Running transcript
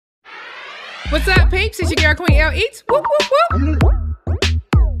What's up, peeps? It's your girl, Queen L Eats. Whoop, whoop, whoop.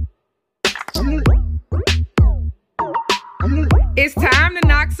 It's time to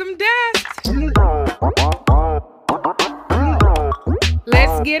knock some dust.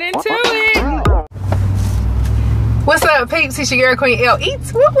 Let's get into it. What's up, peeps? It's your girl, Queen L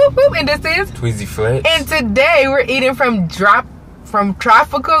Eats. Whoop, whoop, whoop. And this is Tweezy Flex. And today we're eating from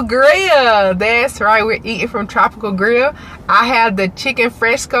Tropical Grill. That's right, we're eating from Tropical Grill. I have the chicken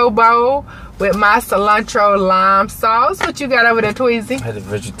Fresco Bowl with my cilantro lime sauce. What you got over there, Tweezy? I had a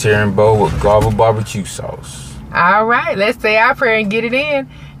vegetarian bowl with guava barbecue sauce. All right, let's say our prayer and get it in.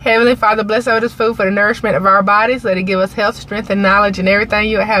 Heavenly Father, bless over this food for the nourishment of our bodies. Let it give us health, strength, and knowledge and everything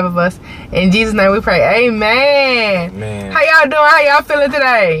you have of us. In Jesus' name we pray. Amen. Man. How y'all doing? How y'all feeling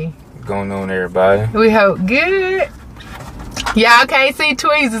today? What's going on, everybody? We hope good. Y'all can't see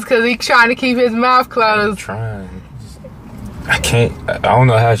Tweezy because he's trying to keep his mouth closed. I'm trying. I can't. I don't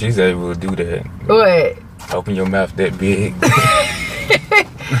know how she's able to do that. What? Open your mouth that big.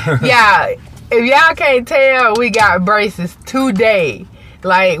 Yeah, if y'all can't tell, we got braces today.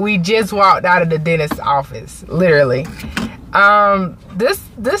 Like, we just walked out of the dentist's office, literally.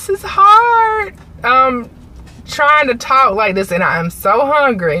 This is hard. Trying to talk like this, and I am so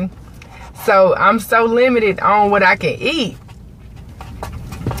hungry. So I'm so limited on what I can eat.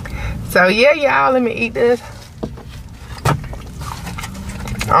 So yeah, y'all, let me eat this.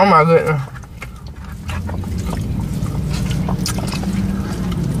 Oh my goodness.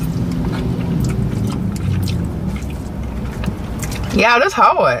 Yeah, that's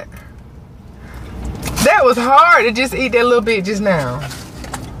hard. That was hard to just eat that little bit just now.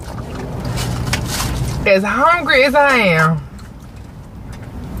 As hungry as I am.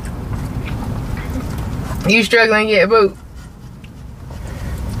 You struggling yet, boo?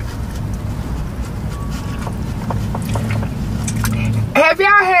 Have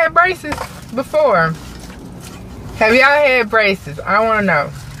y'all had braces before? Have y'all had braces? I want to know.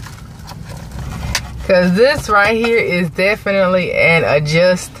 Because this right here is definitely an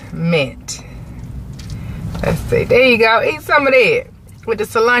adjustment. Let's see. There you go. Eat some of that with the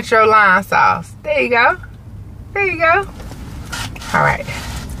cilantro lime sauce. There you go. There you go. All right.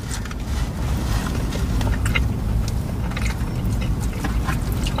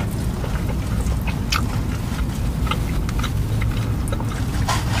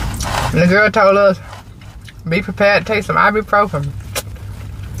 And the girl told us, be prepared to take some ibuprofen.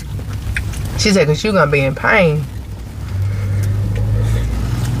 She said, because you're going to be in pain.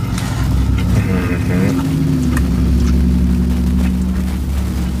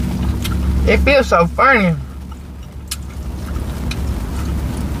 It feels so funny.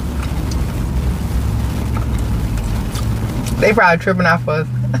 They probably tripping off us.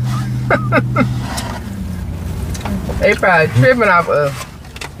 They probably tripping off us.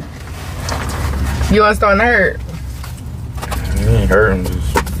 You ain't starting to hurt. It ain't hurting.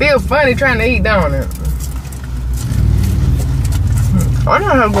 Feel funny trying to eat, don't it? I know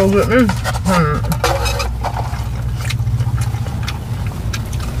how to go get me.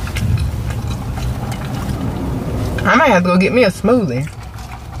 I might have to go get me a smoothie.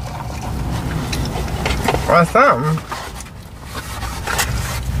 Or something.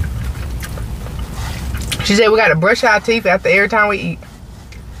 She said we gotta brush our teeth after every time we eat.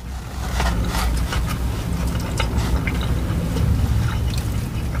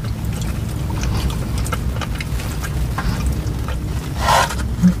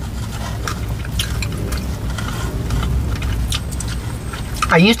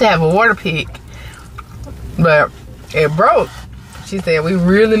 I used to have a water pick, but it broke. She said we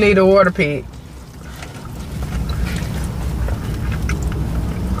really need a water pick.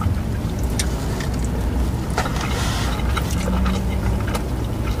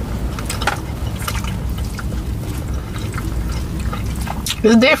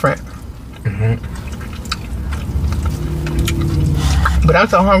 It's different. But I'm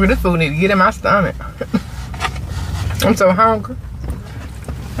so hungry, this food need to get in my stomach. I'm so hungry.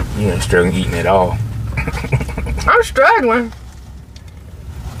 You ain't struggling eating at all. I'm struggling.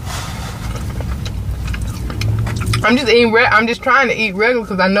 I'm just eating. I'm just trying to eat regular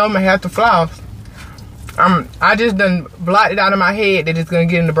because I know I'm gonna have to floss. I just done blocked it out of my head that it's gonna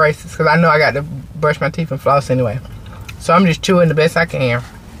get in the braces because I know I got to brush my teeth and floss anyway. So I'm just chewing the best I can.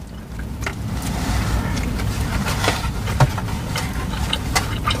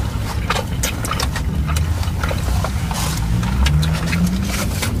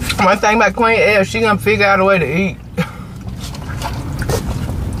 One thing about Queen L, she gonna figure out a way to eat.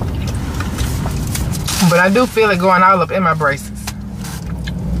 But I do feel it going all up in my braces.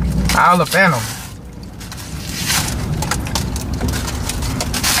 All up in them.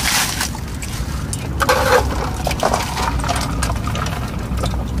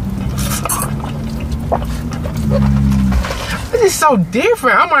 so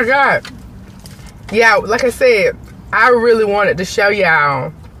different. Oh my God. Yeah, like I said, I really wanted to show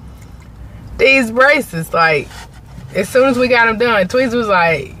y'all these braces. Like, as soon as we got them done, Tweez was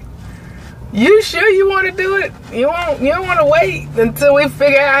like, "You sure you want to do it? You don't want to wait until we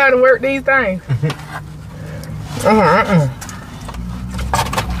figure out how to work these things?"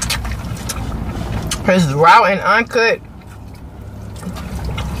 This is raw and uncut.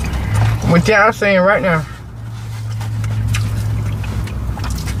 What y'all seeing right now.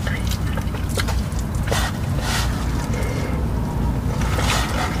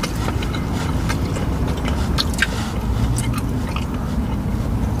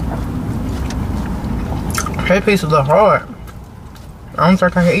 That piece is a little hard. I don't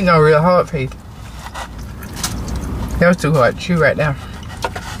think I can eat no real hard piece. That was too hard to chew right now.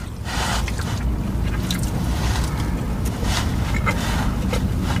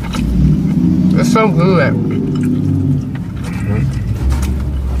 It's so good.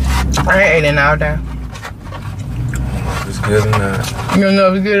 I ain't eating all day. If it's good or not. You don't know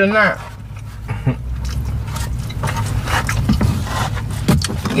if it's good or not.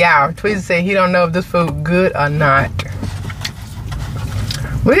 Y'all, Tweezy said he don't know if this food good or not.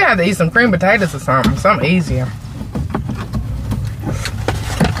 We have to eat some cream potatoes or something easier.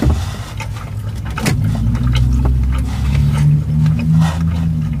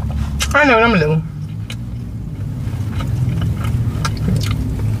 I know what I'm gonna do.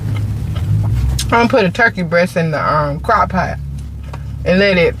 I'm gonna put a turkey breast in the crock pot and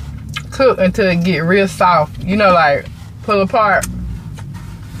let it cook until it get real soft. You know, like pull apart.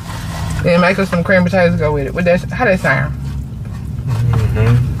 Then make us some cream potatoes to go with it. What that? How that sound?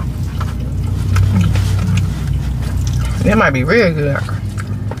 That might be real good.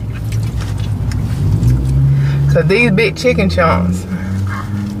 Cause these big chicken chunks.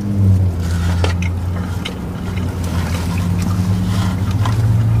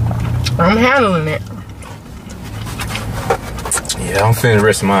 I'm handling it. Yeah, I'm finna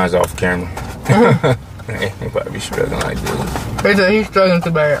rest mine off camera. He probably be struggling like this. They said he's struggling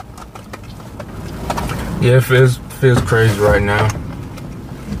too bad. Yeah, it feels crazy right now.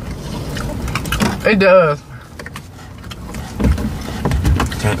 It does.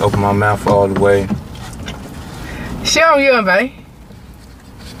 Can't open my mouth all the way. Show you, babe.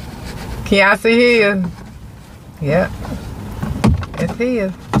 Can y'all see his? Yep. It's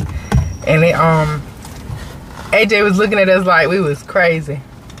his. And it, AJ was looking at us like we was crazy.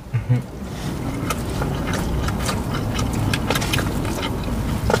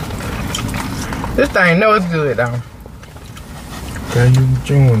 This thing knows it's good though. Okay, you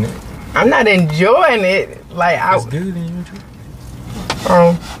enjoying it? I'm not enjoying it like it's good and you enjoy it.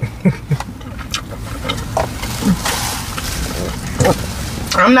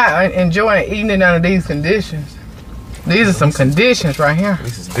 I'm not enjoying eating it under these conditions. These are some conditions right here.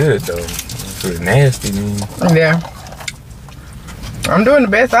 This is good though. It's pretty nasty, man. Yeah. I'm doing the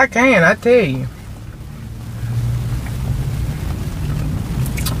best I can, I tell you.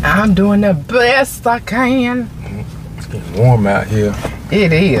 I'm doing the best I can. It's getting warm out here.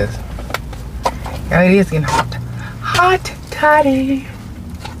 It is. And it is getting hot. Hot toddy.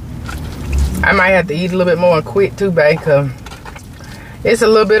 I might have to eat a little bit more and quit too, babe, because it's a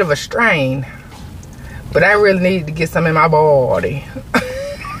little bit of a strain. But I really need to get some in my body.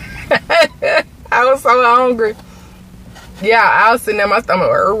 I was so hungry. Yeah, I was sitting there, my stomach.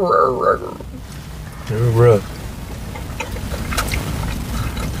 It was rough.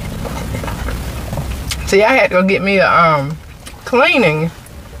 See, I had to go get me a cleaning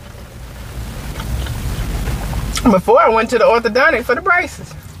before I went to the orthodontic for the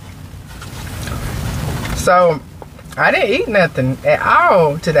braces. So I didn't eat nothing at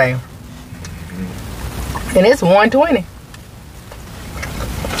all today. And it's 1:20.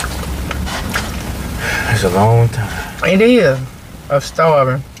 It's a long time. It is. Of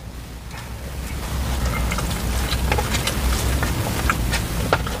starving.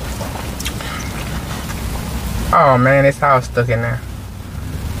 Oh man, it's all stuck in there.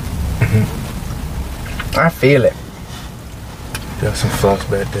 I feel it. Got some floss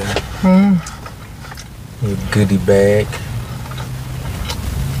back there. Your goodie bag.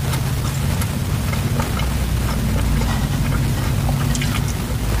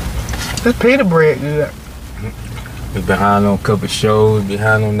 This pita bread good. We behind on a couple shows.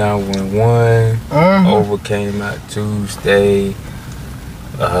 Behind on 911. Over came out Tuesday.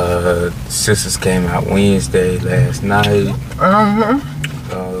 Sisters came out Wednesday last night. Yeah.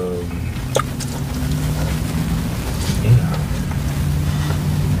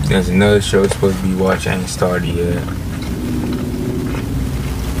 There's another show supposed to be watching. Ain't started yet.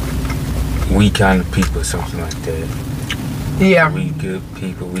 We Kind of People, something like that. Yeah. We good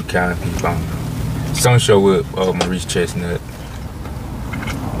people. We kind of people. Some show up. Maurice Chestnut.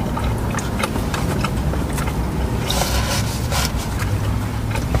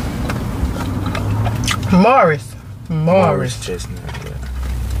 Morris Chestnut. Yeah.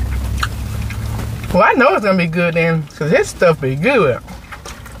 Well, I know it's gonna be good then, cause his stuff be good.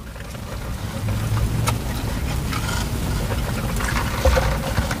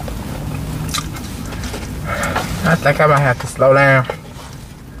 I think I might have to slow down.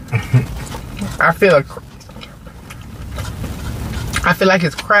 I feel like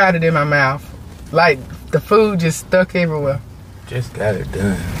it's crowded in my mouth. Like the food just stuck everywhere. Just got it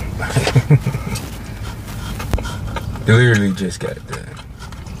done. Literally just got it done.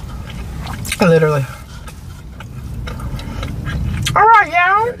 Literally. All right,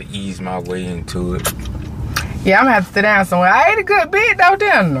 y'all. Gotta ease my way into it. Yeah, I'm gonna have to sit down somewhere. I ate a good bit though,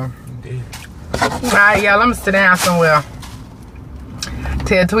 didn't I? All right, y'all, I'm gonna sit down somewhere.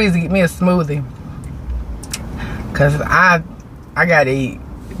 Tell Tweezy get me a smoothie. Cause I gotta eat.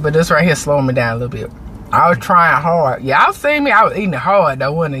 But this right here slowing me down a little bit. I was trying hard. Y'all see me? I was eating hard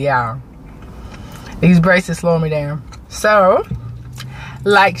though, wasn't it, y'all? These braces slowing me down. So,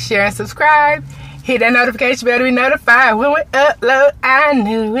 like, share, and subscribe. Hit that notification bell to be notified when we upload our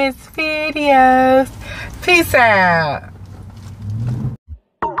newest videos. Peace out.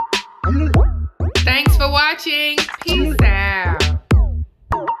 Thanks for watching. Peace out.